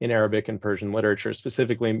in Arabic and Persian literature,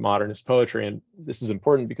 specifically modernist poetry. And this is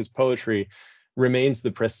important because poetry remains the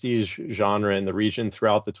prestige genre in the region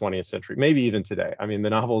throughout the 20th century, maybe even today. I mean, the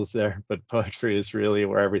novel is there, but poetry is really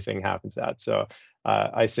where everything happens at. So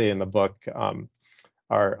I say in the book,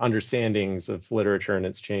 our understandings of literature and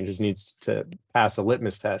its changes needs to pass a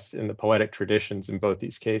litmus test in the poetic traditions in both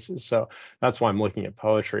these cases. So that's why I'm looking at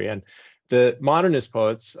poetry. And the modernist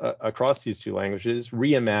poets across these two languages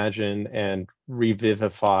reimagine and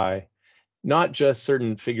revivify not just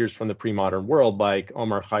certain figures from the pre-modern world, like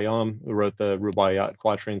Omar Khayyam, who wrote the Rubaiyat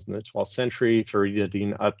quatrains in the 12th century,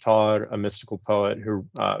 Fariduddin Attar, a mystical poet who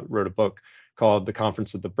wrote a book called The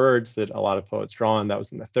Conference of the Birds that a lot of poets draw on. That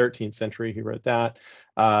was in the 13th century, he wrote that.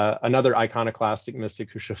 Another iconoclastic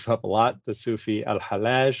mystic who shows up a lot, the Sufi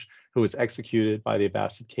al-Hallaj, who was executed by the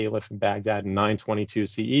Abbasid Caliph in Baghdad in 922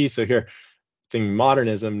 CE. So here, thinking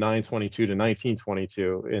modernism, 922 to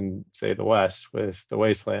 1922 in, say, the West with The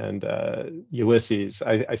Wasteland, Ulysses.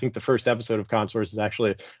 I think the first episode of Contours is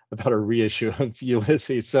actually about a reissue of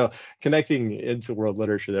Ulysses. So connecting into world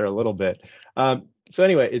literature there a little bit. So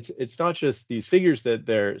anyway, it's not just these figures that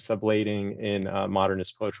they're sublating in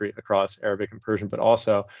modernist poetry across Arabic and Persian, but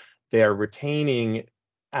also they are retaining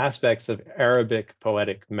aspects of Arabic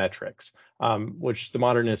poetic metrics, which the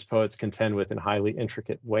modernist poets contend with in highly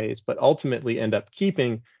intricate ways, but ultimately end up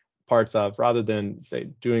keeping parts of rather than, say,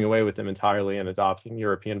 doing away with them entirely and adopting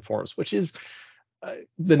European forms, which is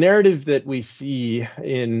the narrative that we see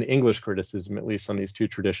in English criticism, at least on these two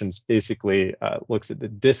traditions, basically looks at the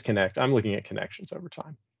disconnect. I'm looking at connections over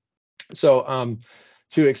time. So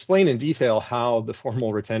to explain in detail how the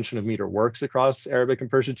formal retention of meter works across Arabic and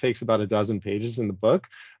Persian takes about a dozen pages in the book,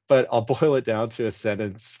 but I'll boil it down to a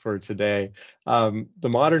sentence for today. The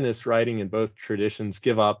modernist writing in both traditions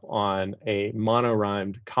give up on a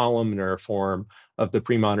monorhymed columnar form of the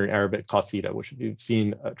pre-modern Arabic qasida, which if you've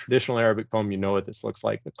seen a traditional Arabic poem, you know what this looks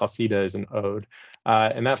like. The qasida is an ode,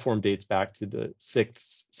 and that form dates back to the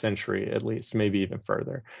 6th century at least, maybe even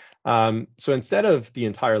further. So instead of the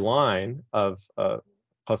entire line of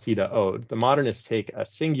qasida ode, the modernists take a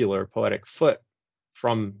singular poetic foot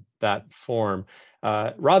from that form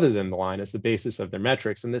rather than the line as the basis of their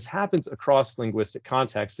metrics. And this happens across linguistic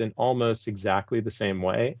contexts in almost exactly the same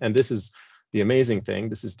way. And this is the amazing thing.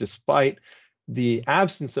 This is despite the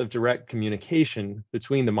absence of direct communication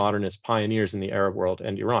between the modernist pioneers in the Arab world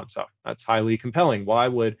and Iran. So that's highly compelling. Why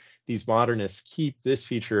would these modernists keep this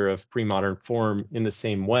feature of pre-modern form in the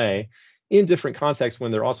same way in different contexts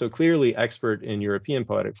when they're also clearly expert in European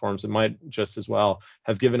poetic forms and might just as well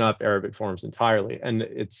have given up Arabic forms entirely? And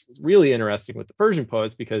it's really interesting with the Persian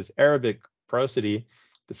poets because Arabic prosody,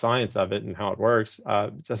 the science of it and how it works,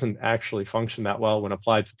 doesn't actually function that well when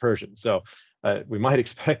applied to Persian. So we might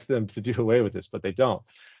expect them to do away with this, but they don't.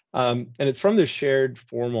 And it's from this shared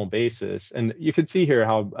formal basis. And you can see here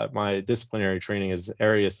how my disciplinary training as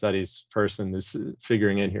area studies person is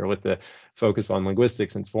figuring in here with the focus on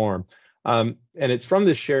linguistics and form. And it's from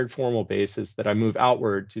this shared formal basis that I move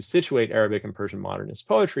outward to situate Arabic and Persian modernist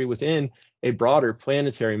poetry within a broader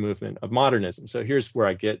planetary movement of modernism. So here's where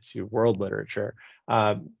I get to world literature,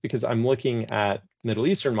 because I'm looking at Middle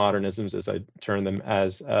Eastern modernisms, as I term them,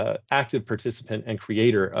 as active participant and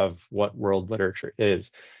creator of what world literature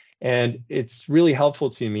is. And it's really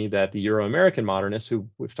helpful to me that the Euro-American modernists, who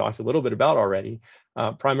we've talked a little bit about already,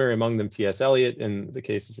 primary among them T.S. Eliot in the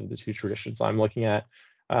cases of the two traditions I'm looking at,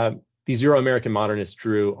 these Euro-American modernists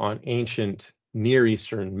drew on ancient Near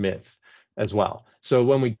Eastern myth as well. So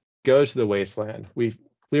when we go to the wasteland, we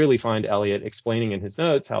clearly find Eliot explaining in his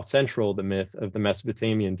notes how central the myth of the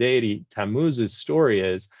Mesopotamian deity Tammuz's story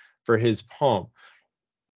is for his poem.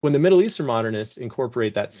 When the Middle Eastern modernists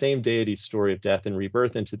incorporate that same deity's story of death and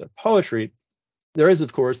rebirth into their poetry, there is,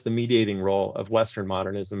 of course, the mediating role of Western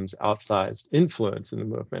modernism's outsized influence in the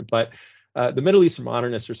movement. But the Middle Eastern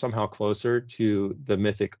modernists are somehow closer to the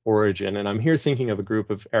mythic origin. And I'm here thinking of a group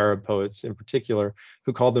of Arab poets in particular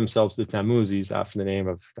who called themselves the Tammuzis after the name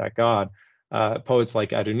of that god. Poets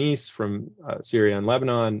like Adonis from Syria and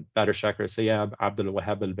Lebanon, Badr Shakr Sayyab, Abdul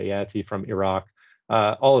Wahab al-Bayati from Iraq,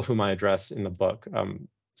 all of whom I address in the book.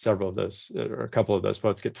 Several of those, or a couple of those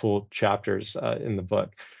poets get full chapters in the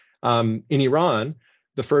book. In Iran,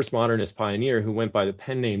 the first modernist pioneer, who went by the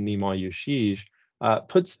pen name Nima Yushij,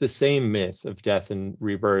 puts the same myth of death and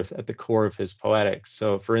rebirth at the core of his poetics.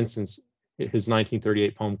 So, for instance, his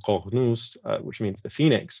 1938 poem Qornus, which means the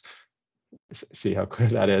phoenix, see how clear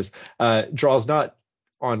that is, draws not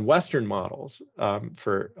on Western models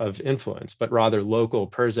of influence, but rather local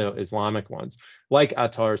Perso-Islamic ones, like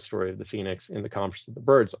Attar's story of the phoenix in the Conference of the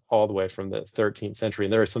Birds, all the way from the 13th century.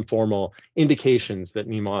 And there are some formal indications that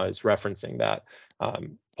Nima is referencing that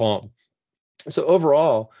poem. So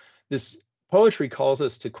overall, this poetry calls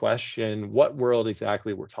us to question what world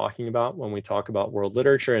exactly we're talking about when we talk about world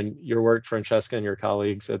literature. And your work, Francesca, and your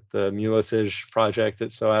colleagues at the Mulosij project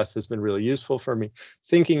at SOAS has been really useful for me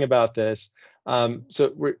thinking about this.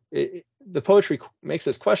 The poetry makes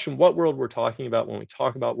us question what world we're talking about when we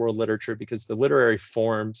talk about world literature, because the literary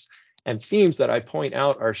forms and themes that I point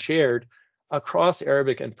out are shared across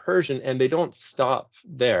Arabic and Persian, and they don't stop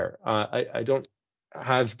there. I don't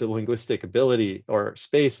have the linguistic ability or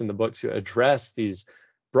space in the book to address these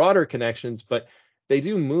broader connections, but they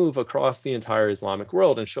do move across the entire Islamic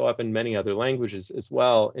world and show up in many other languages as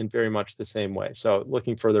well in very much the same way. So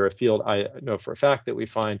looking further afield, I know for a fact that we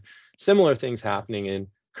find similar things happening in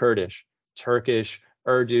Kurdish, Turkish,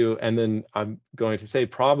 Urdu, and then I'm going to say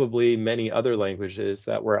probably many other languages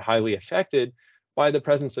that were highly affected by the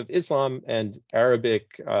presence of Islam and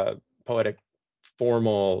Arabic poetic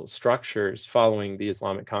formal structures following the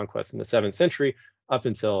Islamic conquest in the 7th century up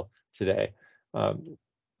until today.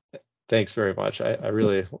 Thanks very much. I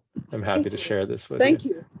really am happy to share this with you. Thank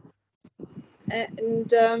you.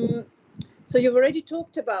 And so you've already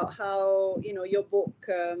talked about how, your book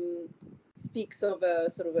speaks of a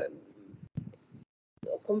sort of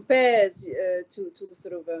compares to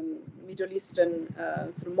sort of Middle Eastern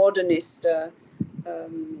sort of modernist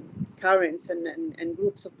currents and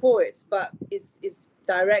groups of poets, but is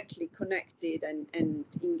directly connected and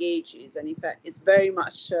engages, and in fact is very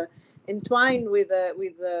much entwined with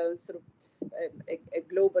sort of a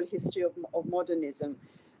global history of modernism.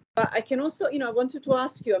 But I can also, I wanted to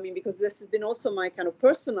ask you, because this has been also my kind of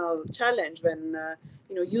personal challenge when,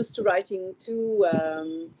 used to writing to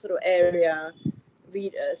sort of area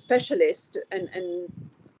specialist, and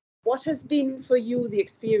what has been for you the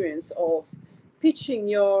experience of pitching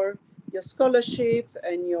your scholarship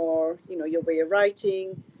and your way of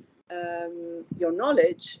writing, your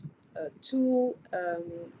knowledge to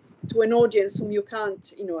an audience whom you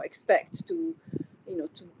can't expect to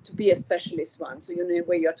be a specialist one. So in a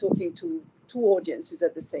way you're talking to two audiences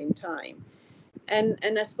at the same time. And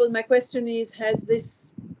I suppose my question is, has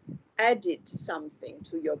this added something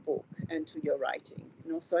to your book and to your writing?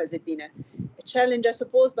 So has it been a challenge, I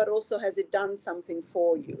suppose, but also has it done something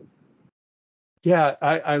for you? Yeah,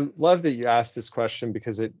 I love that you asked this question,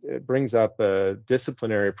 because it brings up a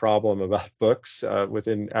disciplinary problem about books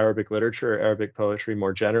within Arabic literature, Arabic poetry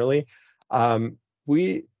more generally.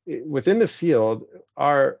 Within the field,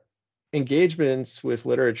 our engagements with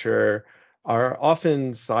literature are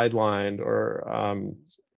often sidelined or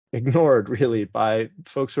ignored, really, by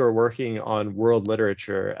folks who are working on world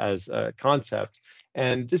literature as a concept.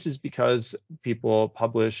 And this is because people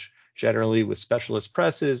publish generally with specialist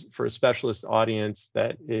presses for a specialist audience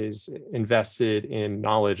that is invested in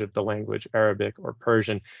knowledge of the language Arabic or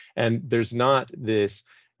Persian. And there's not this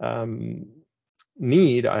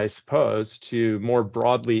need, I suppose, to more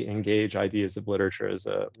broadly engage ideas of literature as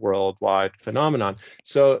a worldwide phenomenon.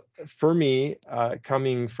 So for me,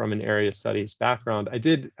 coming from an area studies background, I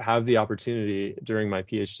did have the opportunity during my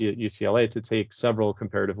PhD at UCLA to take several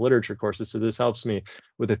comparative literature courses. So this helps me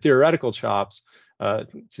with the theoretical chops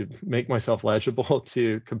to make myself legible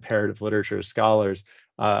to comparative literature scholars,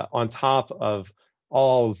 on top of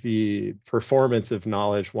all the performance of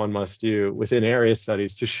knowledge one must do within area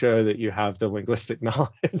studies to show that you have the linguistic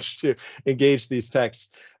knowledge to engage these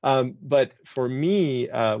texts. But for me,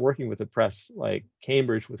 working with a press like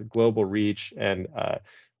Cambridge with a global reach and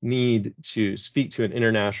need to speak to an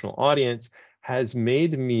international audience has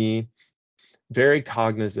made me very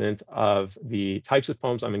cognizant of the types of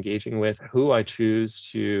poems I'm engaging with, who I choose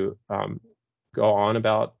to go on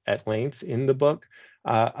about at length in the book.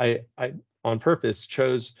 I on purpose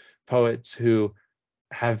chose poets who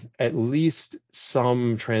have at least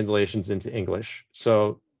some translations into English.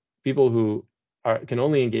 So people who can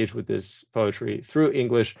only engage with this poetry through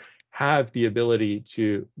English have the ability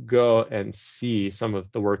to go and see some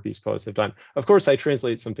of the work these poets have done. Of course, I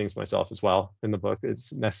translate some things myself as well in the book.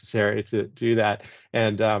 It's necessary to do that.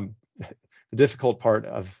 And the difficult part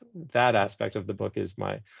of that aspect of the book is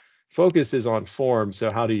my focus is on form.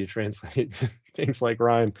 So how do you translate things like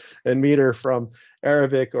rhyme and meter from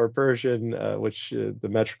Arabic or Persian, which the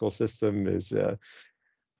metrical system is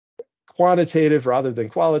quantitative rather than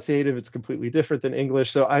qualitative. It's completely different than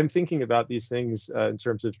English. So I'm thinking about these things in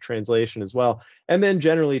terms of translation as well. And then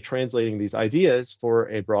generally translating these ideas for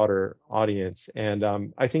a broader audience. And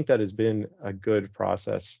I think that has been a good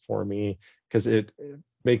process for me because it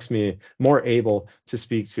makes me more able to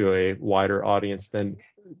speak to a wider audience than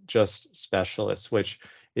just specialists, which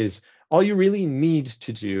is all you really need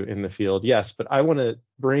to do in the field. Yes, but I want to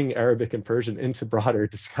bring Arabic and Persian into broader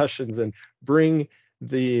discussions and bring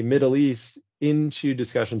the Middle East into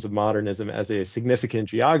discussions of modernism as a significant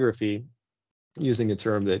geography, using a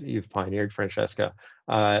term that you've pioneered, Francesca,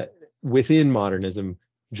 within modernism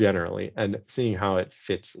generally, and seeing how it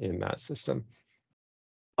fits in that system.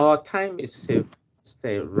 Our time is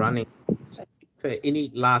still running. Any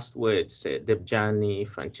last words, Debjani,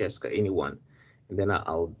 Francesca, anyone? And then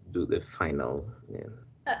I'll do the final.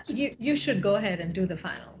 Yeah. You should go ahead and do the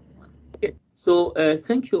final one. Okay. So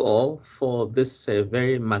thank you all for this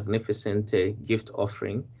very magnificent gift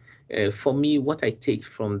offering. For me, what I take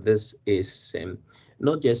from this is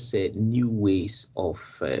not just new ways of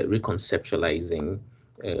reconceptualizing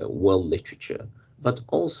world literature, but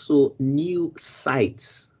also new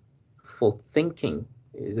sites for thinking.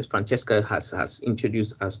 This Francesca has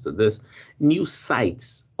introduced us to this new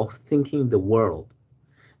sites of thinking the world.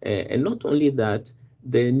 And not only that,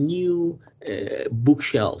 the new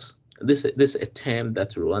bookshelves. This is a term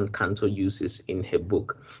that Rowan Cantor uses in her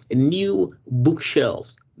book. A new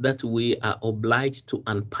bookshelves that we are obliged to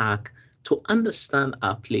unpack to understand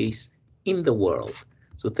our place in the world.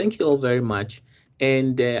 So thank you all very much.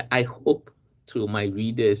 And I hope to my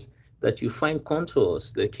readers that you find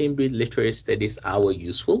Contours, the Cambridge Literary Studies Hour,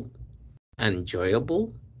 useful,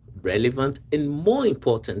 enjoyable, relevant, and more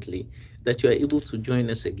importantly, that you are able to join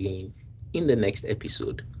us again in the next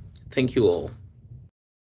episode. Thank you all.